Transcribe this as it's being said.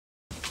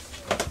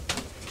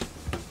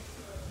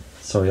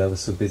Sorry, I was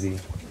so busy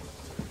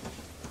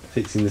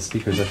fixing the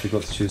speakers I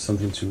forgot to choose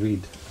something to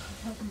read.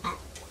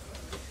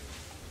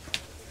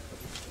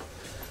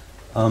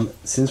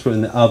 Since we're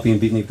in the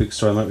Albion Beatnik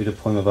bookstore, I might read a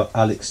poem about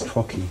Alex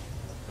Trocky,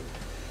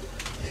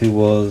 who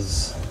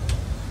was,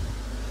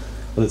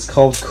 well, it's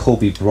called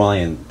Kobe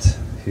Bryant,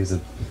 who's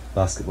a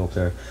basketball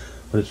player,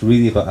 but it's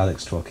really about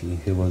Alex Trocky,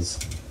 who was,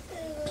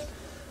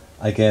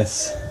 I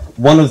guess,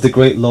 one of the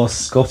great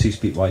lost Scottish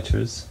beat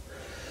writers.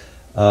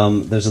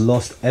 There's a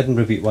lost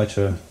Edinburgh beat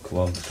writer.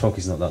 Well,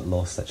 Trocky's not that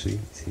lost, actually.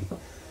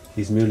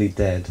 He's merely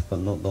dead, but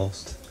not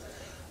lost.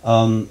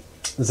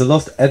 There's a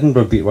lost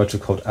Edinburgh beat writer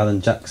called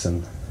Alan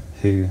Jackson,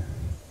 who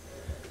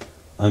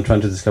I'm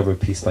trying to discover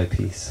piece by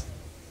piece.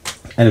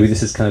 Anyway,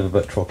 this is kind of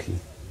about Trocky.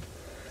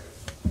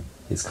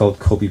 It's called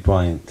Kobe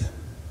Bryant.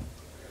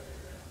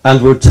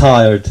 And we're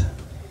tired,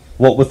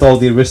 what with all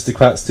the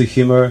aristocrats to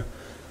humour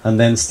and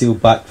then steal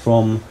back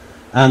from,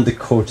 and the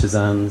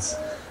courtesans,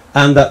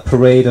 and that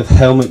parade of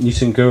Helmut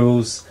Newton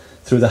girls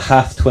through the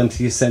half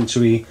 20th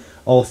century,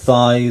 all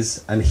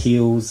thighs and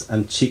heels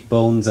and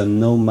cheekbones and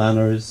no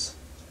manners.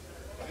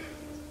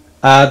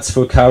 Ads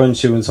for car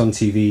insurance on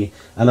TV,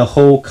 and a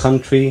whole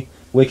country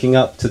waking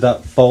up to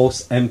that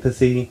false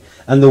empathy,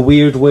 and the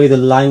weird way the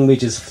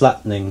language is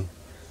flattening,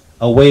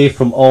 away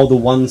from all the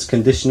once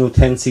conditional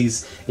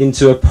tenses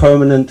into a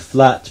permanent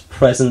flat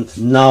present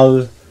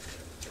now.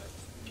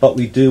 But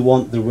we do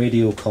want the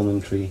radio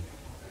commentary,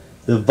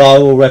 the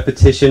vowel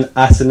repetition,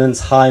 assonance,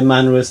 high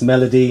mannerous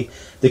melody,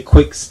 the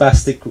quick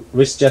spastic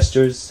wrist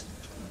gestures,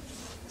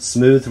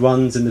 smooth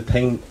runs in the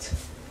paint.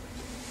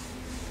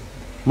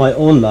 My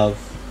own love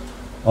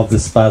of the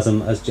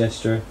spasm as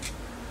gesture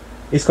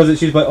is because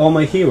it's used by all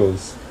my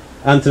heroes: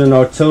 Antonin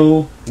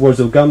Artaud,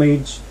 Wurzel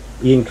Gummidge,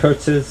 Ian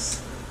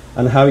Curtis,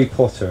 and Harry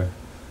Potter.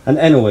 And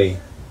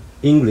anyway,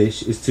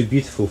 English is too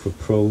beautiful for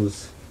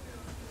prose.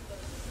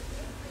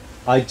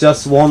 I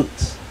just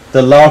want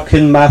the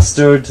Larkin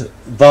mastered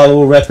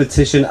vowel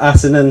repetition,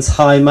 assonance,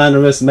 high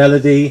mannerous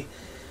melody,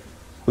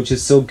 which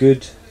is so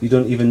good you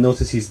don't even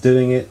notice he's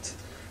doing it,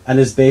 and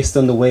is based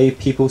on the way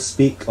people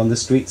speak on the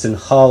streets in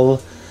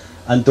Hull.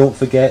 And don't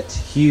forget,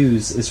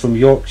 Hughes is from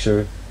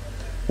Yorkshire.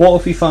 What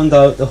if we found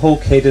out the whole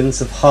cadence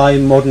of high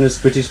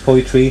modernist British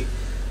poetry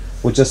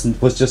was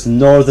just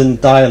northern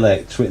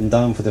dialect written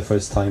down for the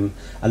first time,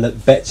 and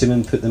that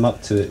Betjeman put them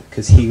up to it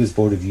because he was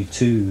bored of you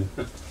too?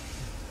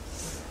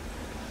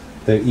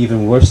 They're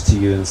even worse to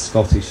you in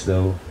Scottish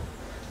though.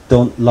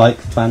 Don't like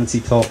fancy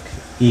talk,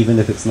 even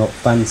if it's not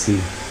fancy.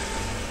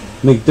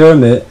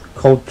 McDermott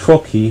called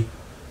Trocky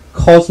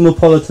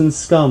cosmopolitan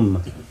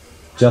scum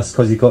just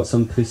because he got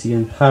some pussy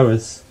in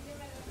Paris.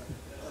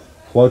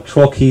 While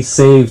Trocky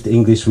saved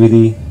English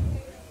really,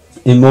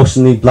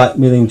 emotionally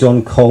blackmailing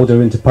John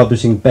Calder into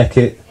publishing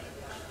Beckett,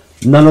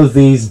 none of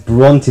these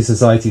Bronte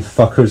Society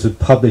fuckers would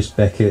publish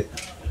Beckett.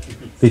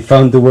 They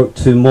found the work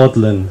too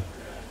maudlin,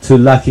 too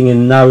lacking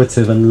in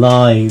narrative and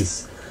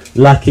lies,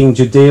 lacking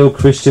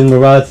Judeo-Christian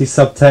morality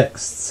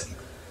subtexts,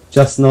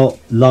 just not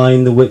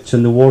Lion, the Witch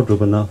and the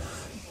Wardrobe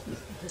enough.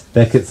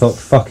 Beckett thought,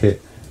 fuck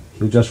it,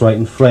 he'll just write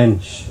in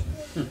French.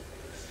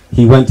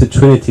 He went to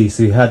Trinity,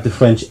 so he had the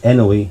French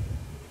anyway.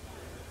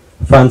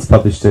 France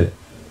published it,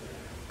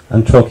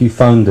 and Trocky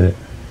found it.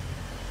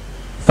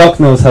 Fuck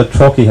knows how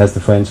Trocky has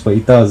the French, but he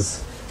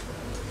does.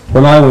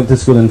 When I went to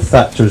school in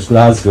Thatcher's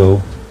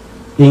Glasgow,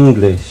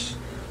 English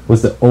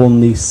was the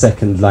only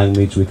second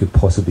language we could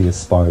possibly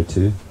aspire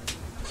to.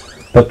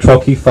 But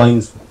Trocky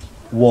finds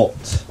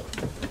what?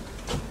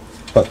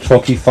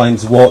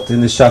 In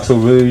the Chateau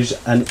Rouge,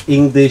 and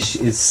English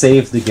is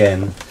saved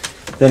again.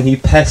 Then he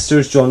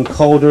pesters John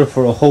Calder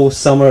for a whole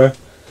summer,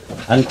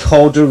 and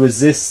Calder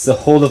resists the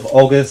whole of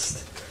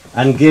August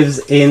and gives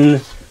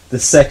in the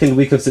second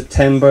week of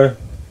September.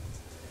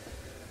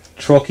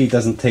 Trocky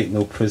doesn't take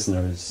no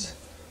prisoners,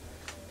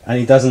 and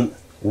he doesn't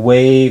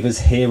wave his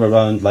hair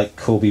around like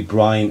Kobe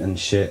Bryant and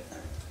shit.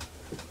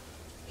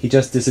 He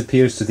just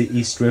disappears to the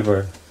East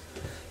River,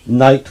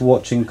 night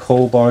watching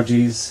coal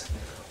barges,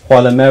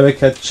 while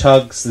America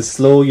chugs the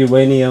slow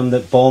uranium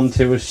that bombed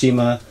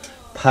Hiroshima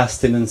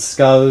past him in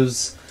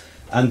scows,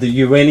 and the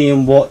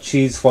uranium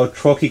watches while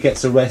Trocky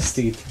gets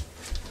arrested,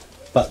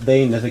 but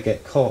they never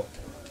get caught.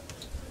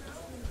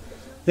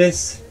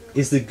 This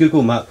is the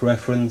Google Map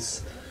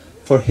reference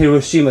for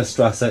Hiroshima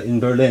Strasse in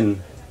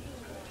Berlin.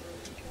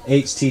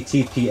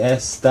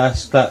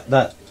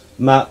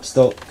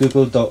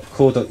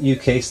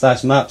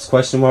 https://maps.google.co.uk/maps ?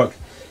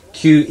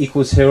 Q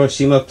equals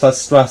Hiroshima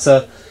plus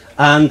Strasse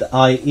and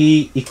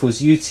IE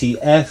equals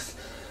UTF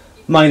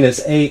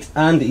 -8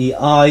 and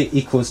EI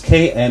equals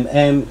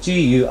KMM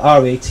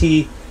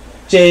GURAT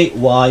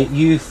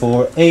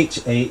JYU4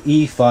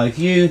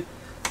 HAE5U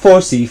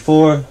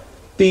 4C4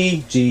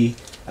 BG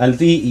and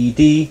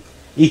VED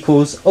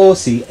equals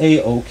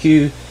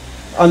OCAOQ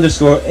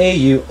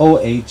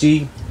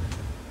 _AUOAG.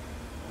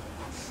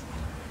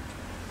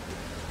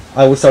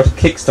 I will start a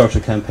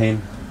Kickstarter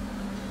campaign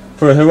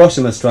for a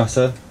Hiroshima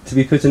Strasse to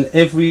be put in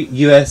every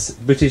US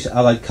British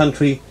Allied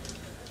country,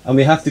 and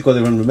we have to go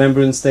there on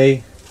Remembrance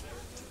Day.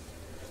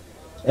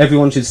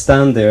 Everyone should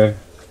stand there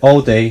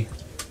all day,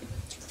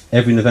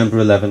 every November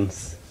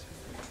 11th,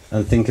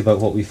 and think about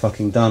what we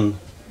fucking done.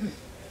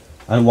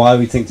 And why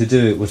we think to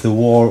do it with the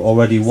war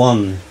already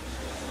won.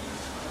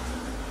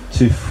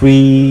 To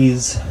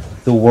freeze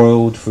the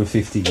world for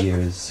 50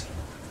 years.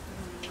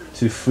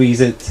 To freeze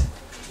it,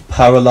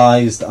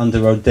 paralysed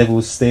under our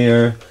devil's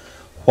stare,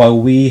 while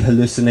we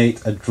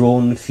hallucinate a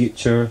drone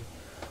future,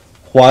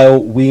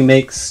 while we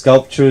make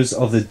sculptures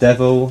of the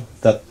devil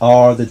that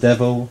are the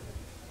devil,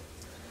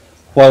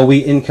 while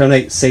we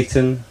incarnate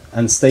Satan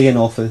and stay in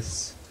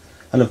office.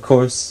 And of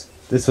course,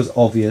 this was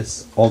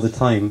obvious all the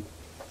time.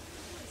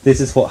 This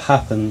is what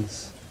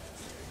happens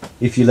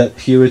if you let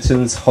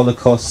Puritans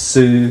Holocaust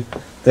sue,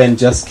 then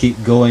just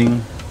keep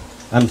going,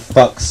 and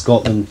fuck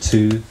Scotland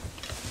too.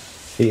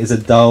 It is a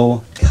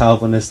dull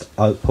Calvinist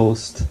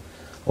outpost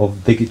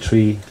of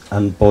bigotry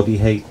and body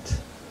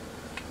hate.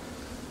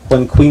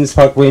 When Queen's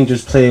Park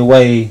Rangers play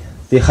away,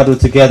 they huddle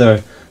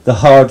together, the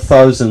hard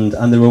thousand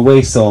and their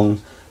away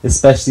song,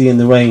 especially in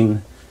the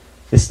rain,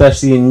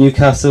 especially in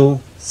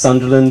Newcastle,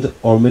 Sunderland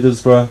or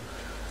Middlesbrough.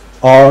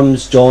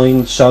 Arms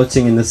joined,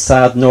 shouting in the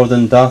sad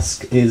northern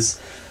dusk is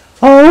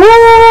 "Oh,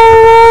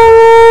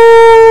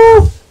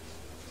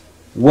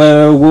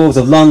 werewolves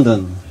of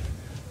London."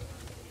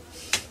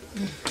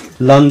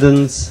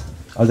 Londons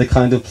are the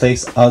kind of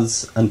place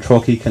us and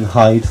Trocky can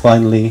hide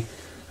finally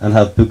and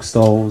have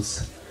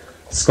bookstalls.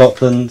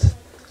 Scotland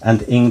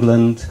and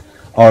England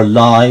are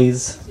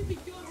lies.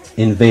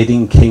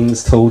 Invading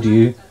kings told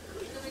you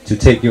to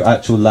take your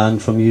actual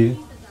land from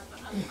you.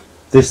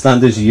 This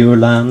land is your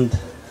land.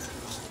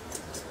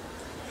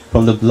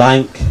 From the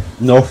blank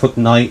Norfolk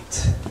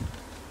night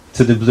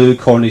to the blue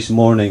Cornish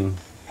morning,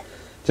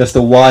 just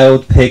a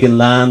wild pagan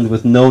land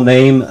with no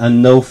name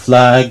and no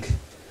flag,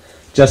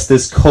 just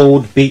this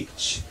cold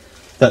beach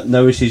that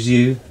nourishes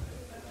you,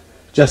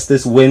 just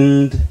this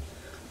wind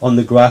on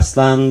the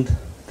grassland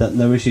that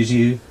nourishes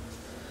you,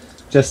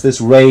 just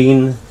this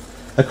rain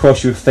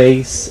across your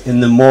face in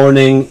the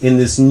morning in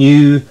this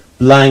new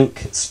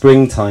blank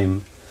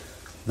springtime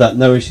that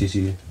nourishes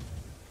you.